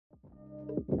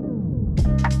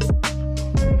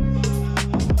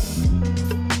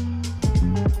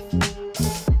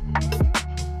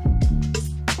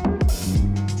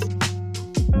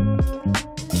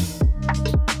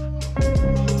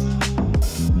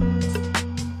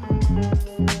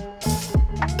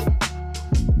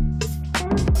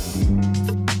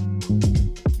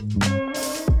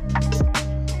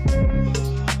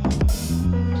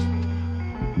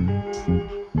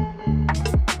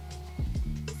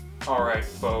Alright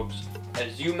folks,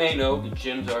 as you may know, the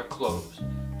gyms are closed,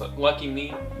 but lucky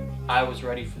me, I was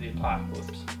ready for the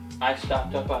apocalypse. I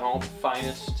stocked up on all the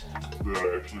finest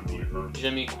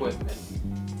gym equipment,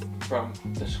 from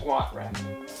the squat rack,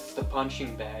 the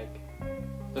punching bag,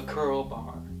 the curl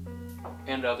bar,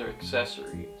 and other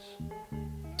accessories.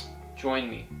 Join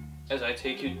me as I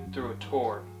take you through a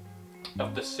tour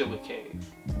of the Silly Cave.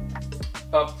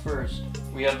 Up first,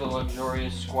 we have the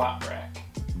luxurious squat rack,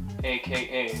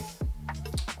 aka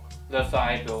the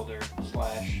thigh builder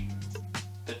slash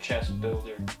the chest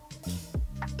builder.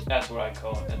 That's what I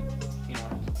call it, you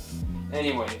know.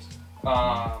 Anyways,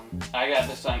 I got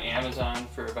this on Amazon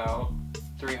for about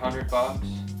 300 bucks.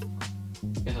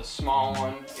 It's a small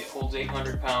one. It holds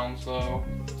 800 pounds though.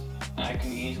 I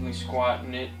can easily squat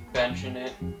in it, bench in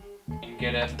it, and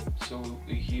get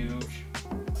absolutely huge.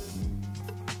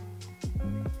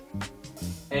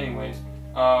 Anyways,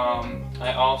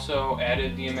 I also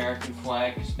added the American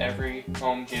flag, because every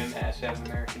home gym has to have an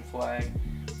American flag.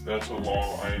 That's a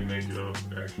law. I didn't make it up.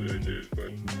 Actually, I did, but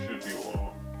it should be a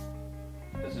law.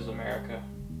 This is America.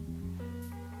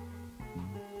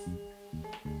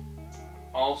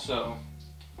 Also,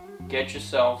 get you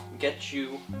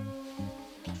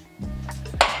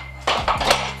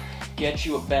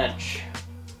a bench.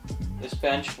 This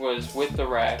bench was with the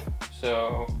rack,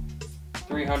 so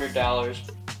 $300.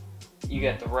 You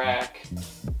get the rack,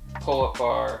 pull-up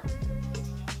bar,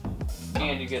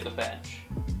 and you get the bench.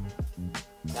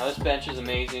 Now this bench is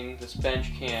amazing. This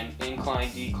bench can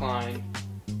incline, decline,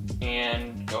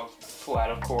 and go flat,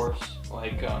 of course,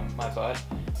 like my butt.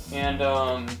 And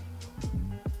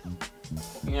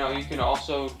you know, you can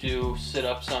also do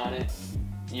sit-ups on it.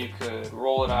 You could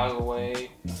roll it out of the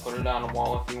way, put it on a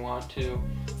wall if you want to.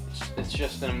 It's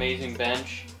just an amazing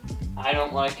bench. I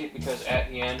don't like it because at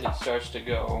the end it starts to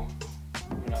go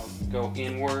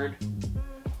inward,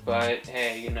 but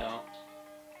hey, you know,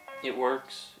 it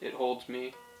works. It holds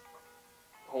me,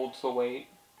 holds the weight.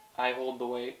 I hold the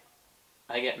weight.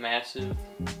 I get massive,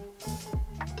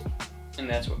 and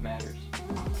that's what matters.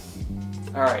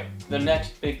 Alright, the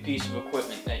next big piece of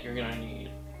equipment that you're gonna need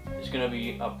is gonna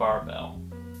be a barbell.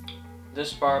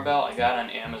 This barbell I got on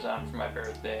Amazon for my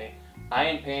birthday. I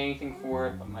didn't pay anything for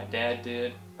it, but my dad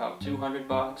did, about 200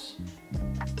 bucks.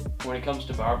 When it comes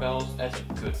to barbells, that's a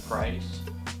good price,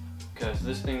 because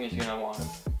this thing is you're gonna want to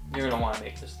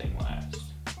make this thing last.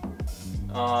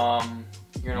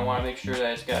 You're gonna want to make sure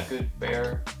that it's got good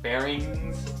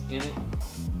bearings in it.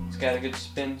 It's got a good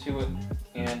spin to it,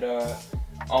 and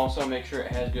also make sure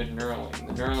it has good knurling.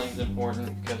 The knurling is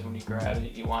important because when you grab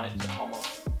it, you want it to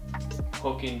almost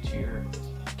hook into your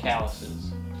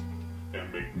calluses.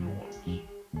 And make new ones.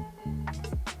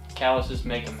 Calluses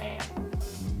make a man.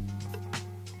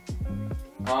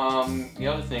 The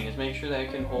other thing is make sure that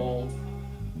it can hold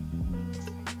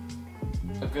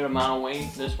a good amount of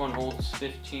weight. This one holds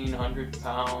 1,500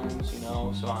 pounds, you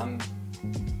know, so I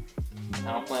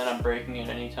don't plan on breaking it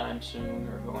anytime soon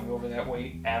or going over that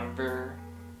weight ever,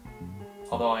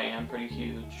 although I am pretty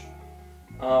huge.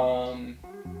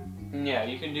 Yeah,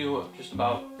 you can do just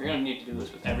about, you're going to need to do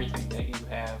this with everything that you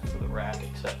have for the rack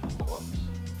except for pull-ups.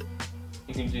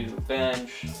 You can do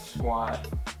bench, squat,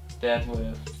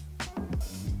 deadlift,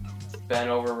 bent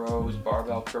over rows,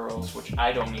 barbell curls, which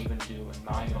I don't even do in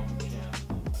my own gym.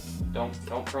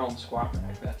 Don't curl and squat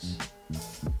rack. That's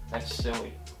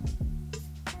silly.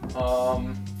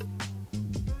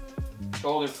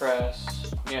 Shoulder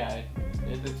press. Yeah,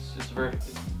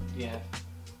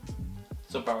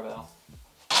 it's a barbell.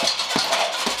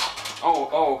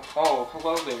 Oh,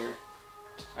 hello there.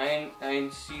 I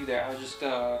didn't see that. I was just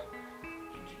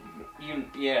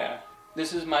yeah.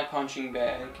 This is my punching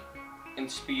bag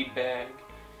and speed bag.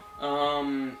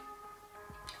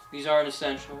 These aren't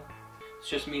essential. It's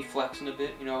just me flexing a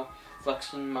bit, you know,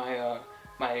 flexing my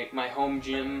my home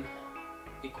gym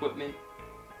equipment.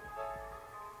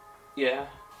 Yeah.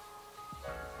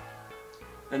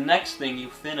 The next thing you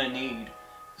finna need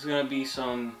is gonna be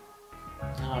some,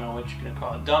 I don't know what you're gonna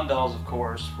call it, dumbbells, of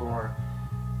course, for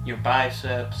your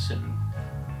biceps and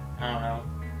I don't know,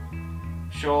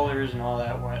 shoulders and all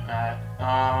that whatnot.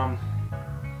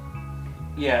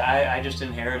 yeah, I just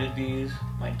inherited these.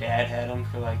 My dad had them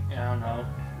for like, I don't know,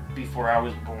 before I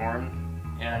was born.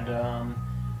 And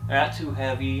they're not too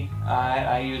heavy.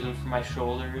 I use them for my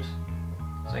shoulders.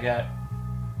 So I got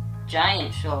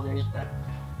giant shoulders, but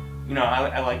you know,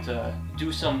 I like to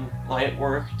do some light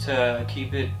work to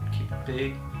keep it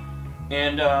big.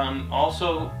 And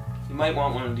also, you might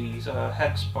want one of these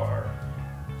Hex Bar.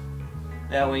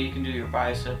 That way you can do your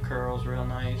bicep curls real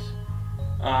nice.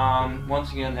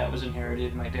 Once again, that was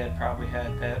inherited. My dad probably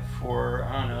had that for,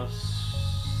 I don't know,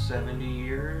 70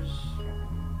 years.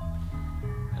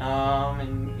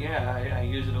 And yeah, I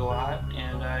use it a lot,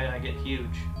 and I get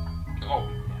huge. Oh,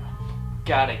 yeah.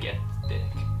 Gotta get thick.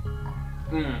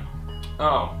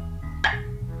 Oh.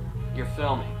 You're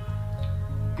filming.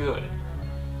 Good.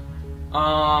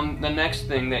 The next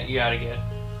thing that you gotta get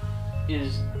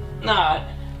is not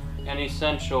an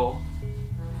essential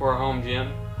for a home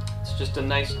gym. It's just a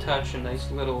nice touch, a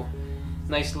nice little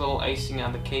icing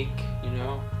on the cake, you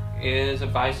know, is a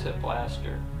bicep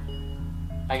blaster.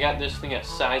 I got this thing at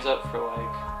Size Up for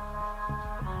like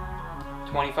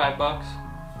 25 bucks.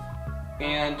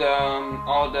 And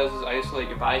all it does is isolate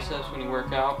your biceps when you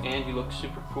work out, and you look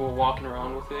super cool walking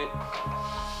around with it.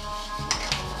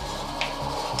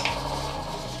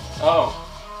 Oh,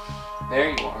 there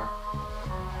you are.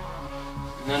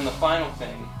 And then the final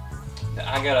thing that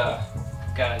I gotta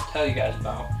tell you guys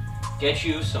about, get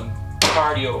you some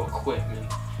cardio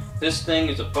equipment. This thing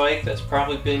is a bike that's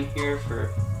probably been here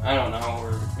for, I don't know,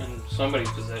 or in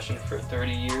somebody's possession for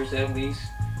 30 years at least.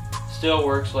 Still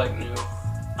works like new.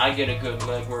 I get a good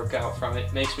leg workout from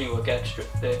it. Makes me look extra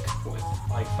thick with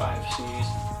like 5Cs.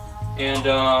 And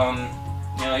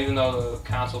you know, even though the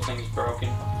console thing is broken,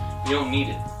 you don't need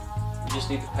it. You just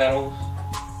need the pedals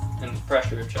and the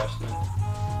pressure adjustment.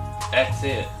 That's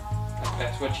it.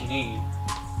 That's what you need.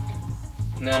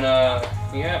 And then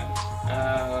yeah,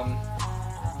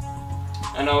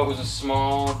 I know it was a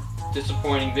small,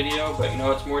 disappointing video, but you know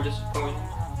what's more disappointing?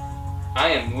 I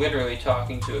am literally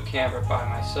talking to a camera by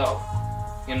myself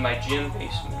in my gym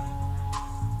basement.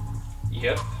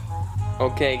 Yep.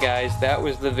 Okay guys, that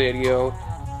was the video.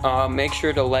 Make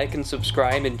sure to like and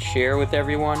subscribe and share with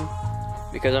everyone,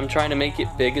 because I'm trying to make it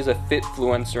big as a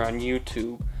fitfluencer on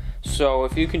YouTube. So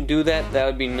if you can do that, that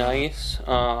would be nice.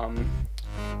 And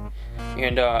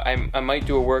I might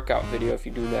do a workout video if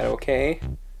you do that, okay?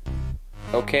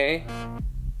 Okay?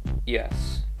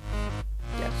 Yes.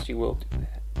 Yes, you will do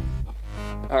that.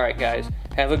 Alright guys,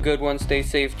 have a good one, stay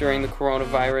safe during the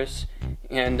coronavirus,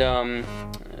 and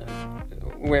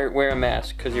wear a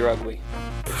mask, because you're ugly.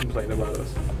 Complain about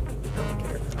us. I don't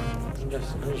care. I'm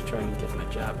just trying to get my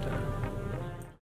job done.